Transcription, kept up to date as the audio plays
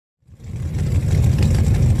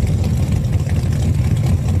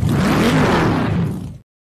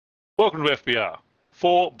Welcome to FBR,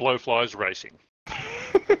 for Blowflies Racing.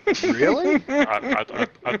 Really? I don't know.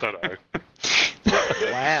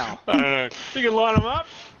 Wow. I don't know. You can line them up,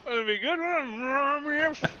 that'd be good.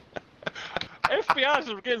 FBR's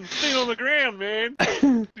are getting thin on the ground, man.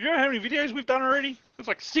 Do you know how many videos we've done already? It's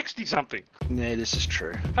like 60-something. Yeah, this is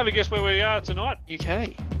true. Have a guess where we are tonight?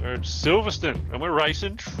 UK. We're at Silverstone, and we're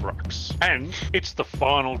racing trucks. And it's the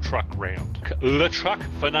final truck round. The truck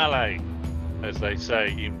finale, as they say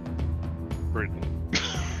in Britain.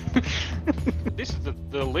 This is the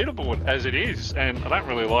leaderboard as it is, and I don't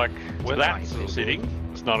really like where that's sitting.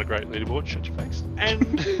 It's not a great leaderboard, shut your face.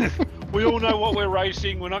 And we all know what we're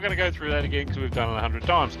racing. We're not going to go through that again because we've done it 100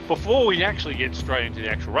 times. Before we actually get straight into the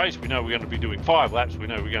actual race, we know we're going to be doing 5 laps. We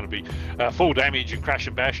know we're going to be full damage and crash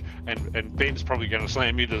and bash, and Ben's probably going to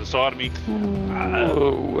slam you to the side of me.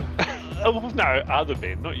 No, other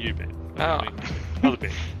Ben, not you, Ben. Oh. Other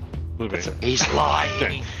Ben. Ben. He's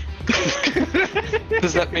lying.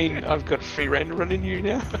 Does that mean I've got free rein to run in you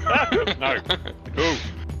now? No. Cool.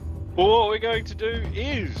 Well, what we're going to do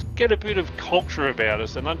is get a bit of culture about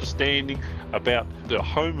us and understanding about the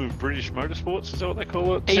home of British Motorsports. Is that what they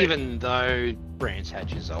call it? Even though Brands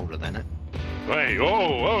Hatch is older than it. Hey,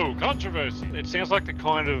 oh, controversy. It sounds like the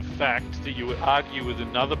kind of fact that you would argue with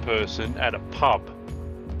another person at a pub.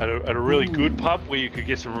 At a really good pub where you could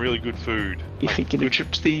get some really good food. You thinking a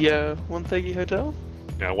trip to the 130 hotel?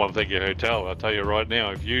 Now, one thing your hotel, I'll tell you right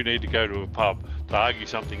now, if you need to go to a pub to argue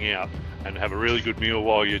something out and have a really good meal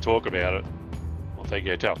while you talk about it, I'll take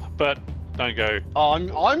your hotel. But don't go. Oh,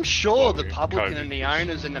 I'm sure the COVID. publican and the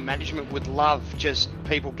owners and the management would love just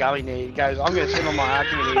people going there. He goes, I'm going to settle my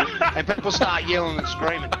argument here, and people start yelling and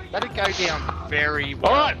screaming. That'd go down very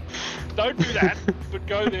well. All right, don't do that, but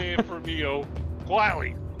go there for a meal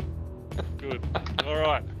quietly. Good. All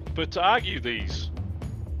right, but to argue these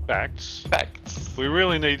facts, we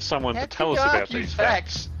really need someone to tell us about these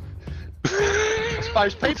facts. I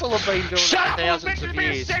suppose people have been doing it for thousands of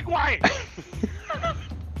years. Shut up, it was meant to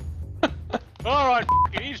be a segue! Alright,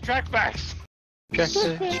 here's track facts. Track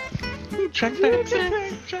facts. Track facts.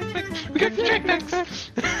 Track facts. We got track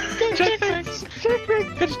facts. Track facts.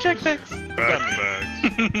 Track facts.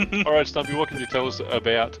 Alright, Stumpy, what can you tell us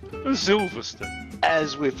about Silverstone?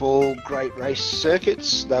 As with all great race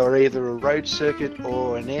circuits, they were either a road circuit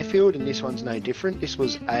or an airfield, and this one's no different. This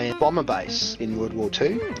was a bomber base in World War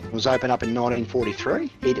II. It was opened up in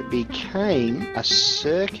 1943. It became a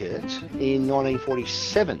circuit in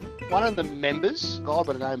 1947. One of the members, a guy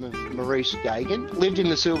by the name of Maurice Gagan, lived in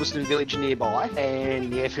the Silverstone village nearby,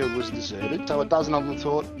 and the airfield was deserted. So a dozen of them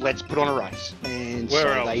thought, let's put on a race. And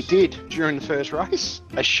they did. During the first race,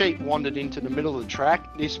 a sheep wandered into the middle of the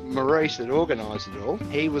track. This Maurice that organised it all,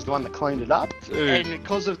 he was the one that cleaned it up. And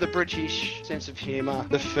because of the British sense of humour,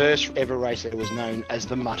 the first ever race there was known as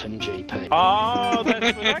the Mutton GP. Oh,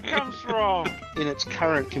 that's where that comes from. In its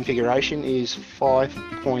current configuration is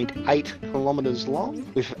 5.8 kilometres long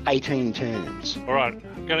with 18 turns. All right,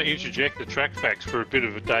 I'm going to interject the track facts for a bit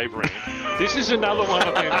of a Dave rant. This is another one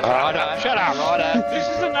of them. Shut up. This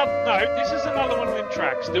is another one of them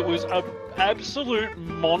tracks that was an absolute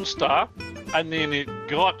monster, and then it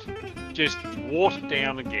got just watered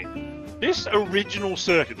down again. This original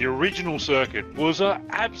circuit, the original circuit, was an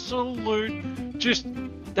absolute just.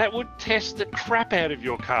 That would test the crap out of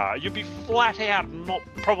your car. You'd be flat out, not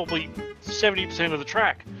probably 70% of the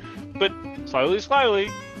track. But slowly,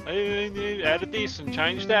 added this and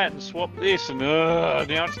changed that and swapped this, and now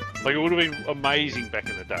it's like it would have been amazing back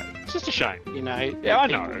in the day. It's just a shame. You know, yeah, I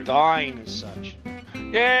people know. dying as such.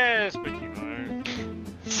 Yes, but you know,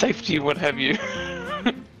 safety, what have you?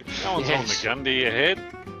 No one's on the gun to your head.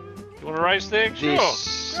 You want to race there? Sure.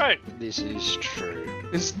 Great. This is true.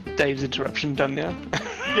 Is Dave's interruption done now?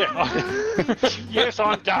 Yeah. Yes,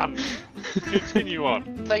 I'm done. Continue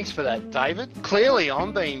on. Thanks for that, David. Clearly,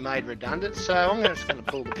 I'm being made redundant, so I'm just going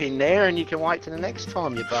to pull the pin there, and you can wait till the next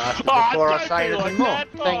time, you bastard, before I say anything more.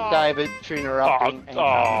 Thank David for interrupting and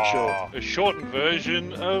coming short. A shortened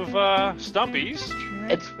version of Stumpy's.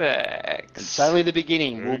 It's facts. It's only the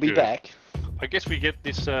beginning. We'll be back. I guess we get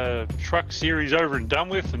this truck series over and done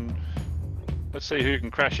with, and let's see who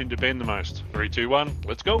can crash into Ben the most. 3, 2, 1,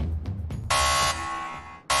 let's go.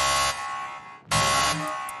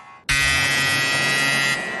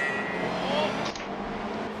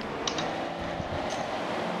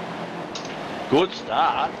 Good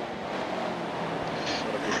start.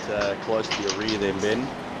 Got a bit close to your rear then, Ben.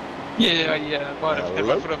 Yeah, I might have had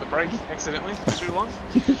my foot on the brake accidentally for too long.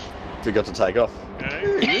 Forgot to take off.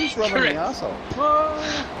 Okay. Who's rubbing the arsehole?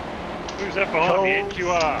 Who's that behind me?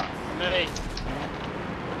 NQR. Me.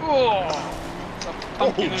 Oh! Pumpkin in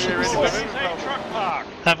Oh, there Jesus. anyway. There's a truck park.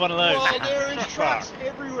 Have one of those. Oh, there is Truck trucks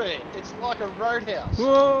everywhere. It's like a roadhouse.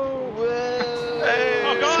 Whoa! Whoa.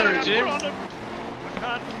 Oh God, Sorry, I got Jim. put on it. I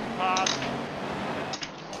can't pass.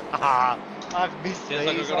 Ah, I've missed Sounds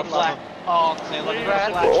like these. we've got a I flat. love Oh, sounds like we've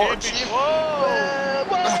Brad. got a flat. Oh, Champion. Jim.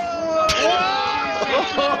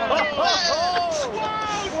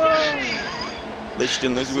 At least you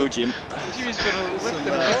didn't lose the wheel, Jim. Jimmy's got a left and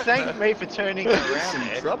a them. right. Thank me for turning it around Some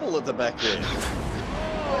there. trouble at the back there.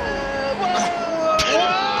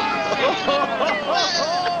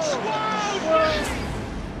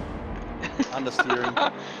 Understeering.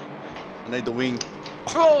 I need the wing.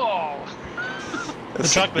 Oh! The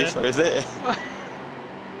truck, man. Is there?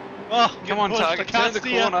 Oh, Come on, push, I Target, can't turn the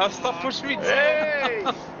steer. corner. Stop pushing me. Hey!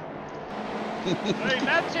 Hey,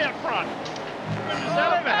 Matt's out front. When does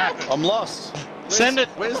that ever happen? I'm lost. Send it.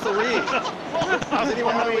 Where's the rear? Does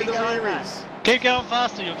anyone know where the rear is? Keep going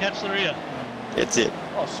faster, you'll catch the rear. That's it.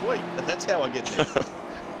 Oh, sweet. That's how I get there.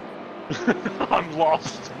 I'm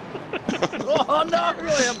lost. Oh, no, I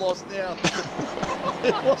really am lost now.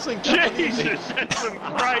 It wasn't going Jesus, that's some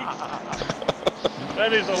great.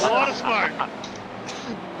 That is a lot of smoke.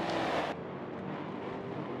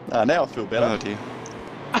 Now I feel better. Oh dear.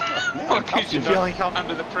 Now I'm Because you're Feeling not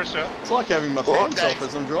under the pressure. It's like having my pants off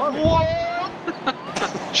as I'm driving.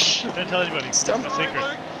 Shh, don't tell anybody. It's my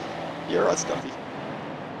secret. You're right, Stumpy.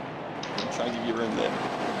 I'm trying to give you room there.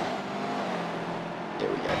 There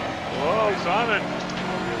we go. Whoa, Simon.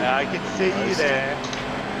 I can see you there.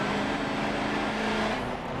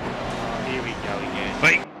 Here we go again.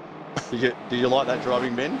 Wait. Did you like that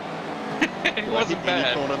driving, Ben? It Did I wasn't hit any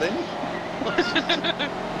bad. corner then?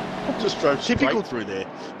 Just drove straight Typical. through there.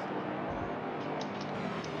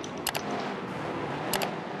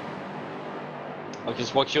 I'll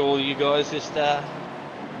just watch all you guys just go.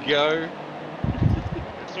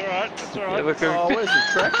 It's alright, it's Yeah, alright. look, Oh, where's the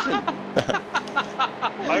traction?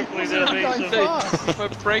 Hopefully there'll be Going some... fast. if I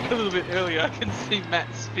brake a little bit earlier, I can see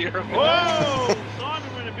Matt spear up. Whoa!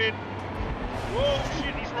 Simon went a bit... Whoa,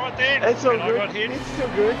 shit, he's right there. It's all And I good. got hit. It's still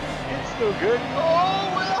good. It's still good.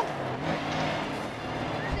 Oh, well.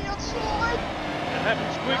 The outside. That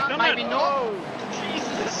happens quick, doesn't Maybe it? not.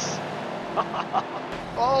 Jesus.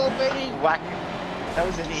 Oh, Benny. Whack. That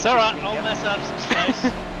was an It's alright, interesting I'll gap. mess up some space.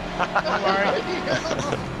 Don't worry.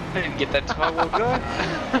 I didn't get that time well done.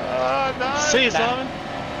 Oh, no. See you, Simon.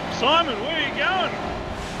 Simon, where are you going?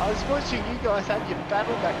 I was watching you guys have your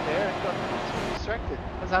battle back there and got too distracted.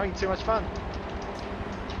 I was having too much fun.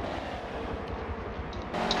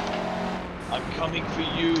 I'm coming for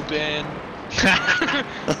you, Ben.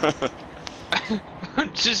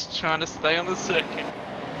 I'm just trying to stay on the circuit.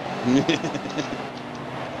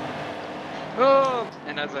 Oh,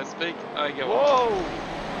 and as I speak, I go off.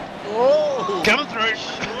 Whoa! Coming through.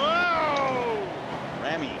 Whoa!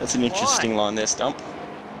 Rammy. That's an interesting line there, Stump.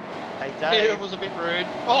 Hey, Yeah, Dave. it was a bit rude.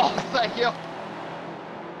 Oh, thank you.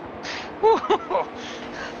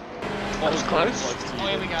 That was close. Close to Oh,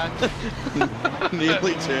 here we go. you.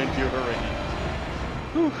 Nearly turned you around.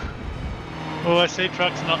 Oh, I see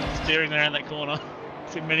trucks not steering around that corner. I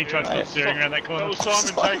see many trucks Right. not steering around that That corner. was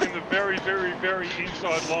Simon taking the very, very, very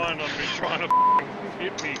inside line on me, trying to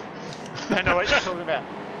hit me. I know what you're talking about.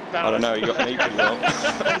 I don't know, you got me pretty well.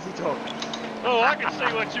 What is he talking? Oh, I can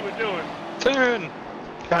see what you were doing. Turn.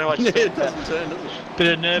 Kind of what Yeah, you're it doesn't turn, does it? Bit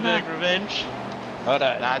of Nürburgring revenge. Hold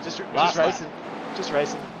on. Nah, just Last lap. racing. Just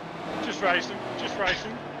racing. Just racing, just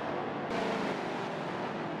racing.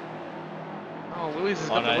 Oh, Willie's has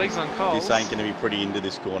I got the know. legs on Coles. This ain't going to be pretty into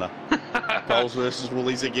this corner. Coles versus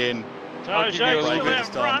Woolies again. I'll So give you a Jake's little still bit out this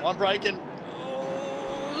time. front. I'm braking.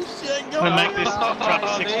 Oh, she ain't I'm going. gonna make this truck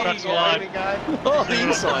Oh, 6 there trucks you go. wide. Oh, the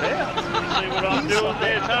inside out. See what I'm doing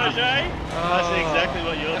there, Tajay? I see exactly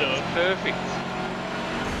what you're doing. Perfect.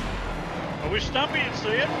 I wish Stumpy would see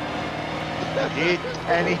it. He did,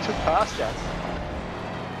 and he took past us.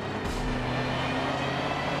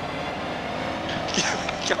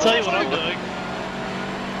 Tell you what I'm doing.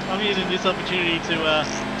 I'm using this opportunity to,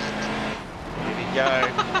 Here we go.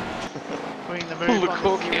 Putting the move Pull the on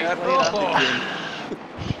cork series out. leader.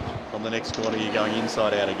 Oh. On the next corner, you're going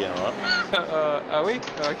inside out again, alright? Are we?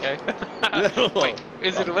 Okay. Wait,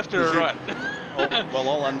 is it a left or a right? Well,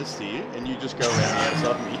 I'll understeer, and you just go around the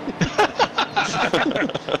outside of me.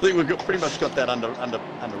 I think we've pretty much got that under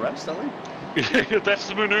wraps, don't we? That's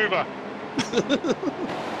the manoeuvre.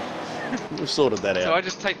 We've sorted that So out. I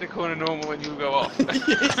just take the corner normal and you go off.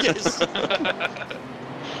 Yes.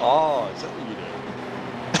 Oh, is that what you do?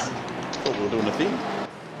 Thought we were doing a thing.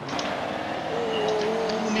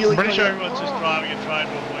 Oh, I'm nearly pretty got sure it. everyone's just driving and trying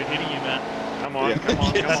to avoid hitting you, Matt. Come on, Yeah. come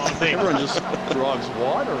on, Yeah, come on. thing. Everyone just drives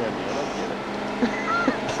wide around me. I don't get it.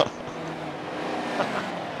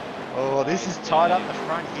 This is tied up the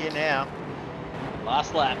front here now.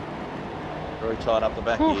 Last lap. Very tied up the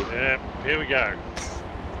back here. Yeah, here we go.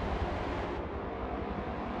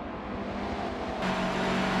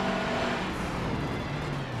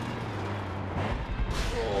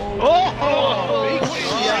 Oh, big shit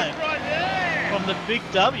shot right there! from the big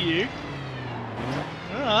W.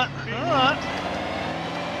 Alright, alright.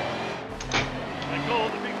 They call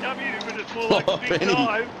it the big W, but it's more like Oh, the big Bennie.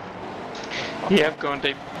 dive. Yeah, I've gone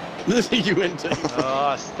deep. You went to.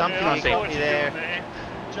 Oh, Stumpy Yeah, I saw got what me you're there. doing there.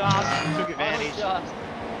 Just took advantage.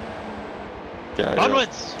 Go,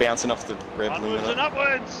 Onwards. Bouncing off the red Onwards and limiter.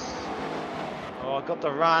 upwards. Oh, I got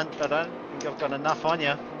the run, but I don't think I've got enough on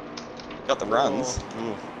you. Got the runs.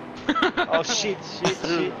 Ooh. Oh shit, shit,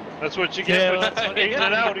 shit. That's what you get Yeah, for eating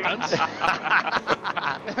an audience.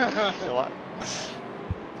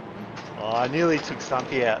 Oh, I nearly took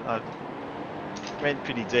Stumpy out. I went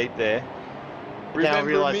pretty deep there. But now I Remember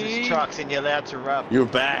realise me? there's trucks and you're allowed to rub. You're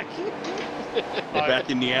back. You're back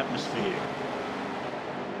in the atmosphere.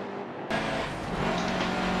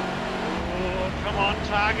 Oh, come on,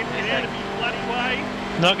 target, get out of your bloody way.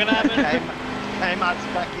 Not gonna happen. Kmart's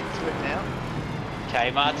back into it now.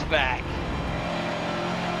 Kmart's back.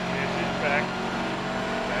 Yes, it's back.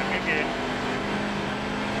 Back again.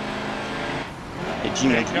 Hey,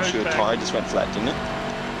 Jimmy, I'm It pretty goes sure the back. tyre just went flat, didn't it?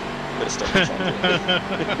 Better stop the front.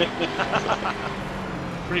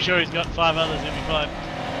 Pretty sure he's got 5 others, he'll be fine.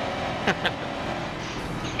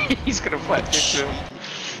 He's got a flat picture.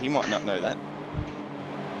 He might not know that.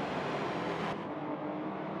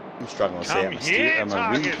 I'm struggling to see Come out my here, my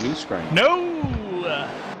target. windscreen. No!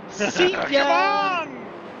 See Come ya! on!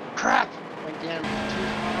 Crap! Went down too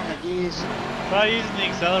far on the gears. Try using the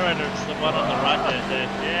accelerator, it's the one on the right there.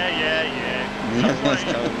 Yeah. That's why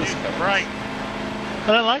you use the brake. I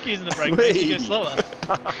don't like using the brake, makes you go slower.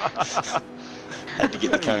 Had to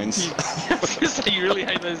get the cones. I was gonna say, you really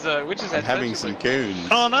hate those witches I'm heads, having don't some you? coons.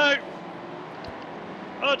 Oh no!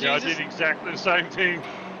 Oh Yeah, I Jesus! did exactly the same thing.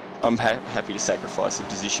 I'm happy to sacrifice a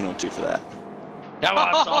position or two for that. Come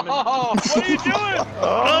on, Simon. What are you doing?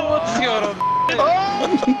 Oh, what's going on?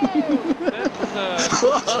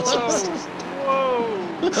 Whoa!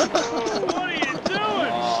 What are you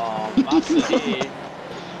doing? Oh, mustard here.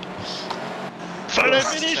 Photo What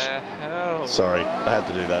finish. the hell? Sorry, I had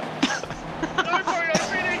to do that. No photo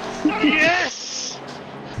finish. No. Yes.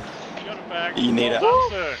 You got it back. You need Well a- done,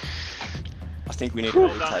 sir. I think we need to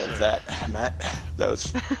Well done, retake sir. that, Matt. That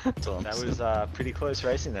was That was pretty close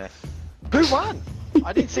racing there. Who won?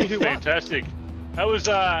 I didn't see who won. Fantastic. That was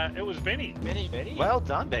it was Bennie. Benny. Well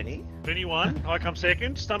done, Benny. Bennie won. I come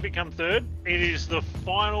second. Stumpy come third. It is the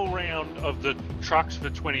final round of the trucks for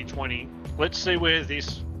 2020. Let's see where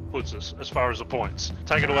this puts us as far as the points.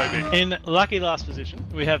 Take it away, Bennie. In lucky last position,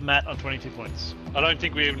 we have Matt on 22 points. I don't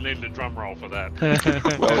think we even needed a drum roll for that.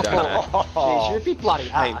 well done. Matt. Jeez, you're a bit bloody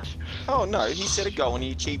Hey. harsh. Oh no, he set a goal and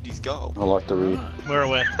he achieved his goal. I like the rear. We're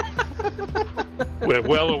aware. We're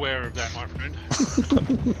well aware of that, my friend.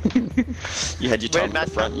 You had your time at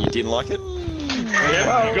the front and you didn't like it?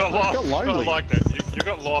 Yeah, you got lost. got lonely. I like that. You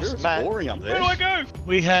got lost. It's Matt. boring up Where there. do I go?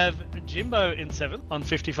 We have Jimbo in 7th on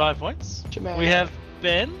 55 points. Jimbo. We have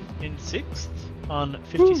Ben in 6th on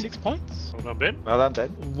 56 points. Well done, Ben. Well done, Ben.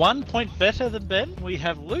 1 point better than Ben, we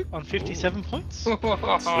have Luke on 57 points. So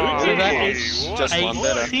Hey, that is what just a one boy.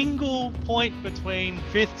 better. single point between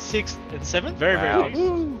 5th, 6th, and 7th. Very, Wow. very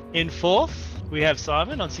close. In 4th, we have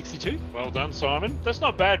Simon on 62. Well done, Simon. That's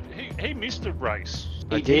not bad. He missed a race.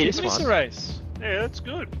 I He did did. this Missed one. the race. Yeah, that's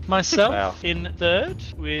good. Myself Wow. in 3rd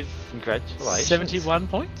with Congratulations. 71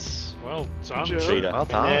 points. Well done. Cheater. Well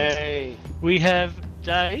done. Hey. We have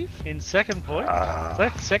Dave in 2nd point.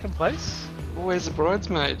 Second place. Where's the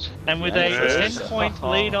bridesmaid? And with Yes. a 10-point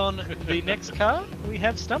lead on the next car, we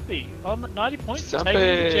have Stumpy on 90 points, Stumpy. taking the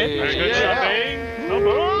Very championship. good, Yeah. Stumpy.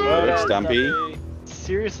 Number Thanks, Stumpy.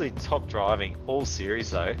 Seriously top driving, all series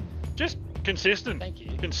though. Just consistent. Thank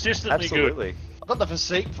you. Consistently Absolutely. I've got the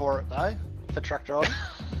physique for it though, for truck driving.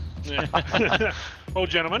 good. Yeah. Well,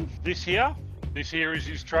 gentlemen, this here is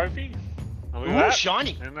his trophy. Look at that.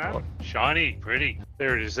 Shiny. And that. Shiny, pretty.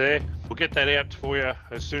 There it is there. We'll get that out for you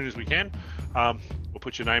as soon as we can. We'll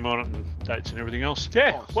put your name on it and dates and everything else.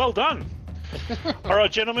 Yeah, Nice. well done. All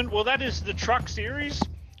right, gentlemen. Well, that is the truck series.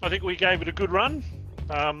 I think we gave it a good run.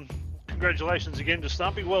 Congratulations again to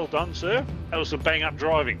Stumpy. Well done, sir. That was some bang-up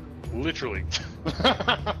driving, literally.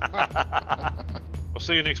 I'll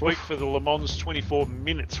see you next week for the Le Mans 24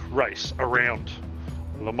 minutes race around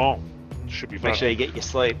Le Mans. Should be fun. Make sure you get your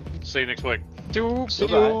sleep. See you next week.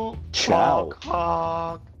 Ciao.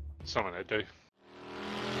 Honk. Something they do.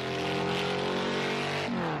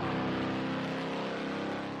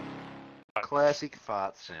 classic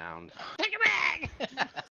fart sound.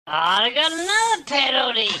 I got another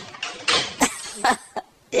penalty.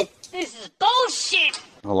 This is bullshit.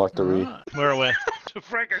 I like the rear. Where are we?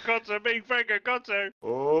 Franco Cozzo, being Franco Cozzo.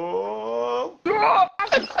 Oh!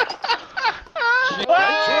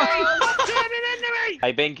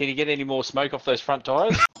 Hey Ben, can you get any more smoke off those front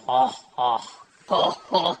tyres? Oh,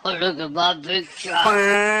 look at my big truck.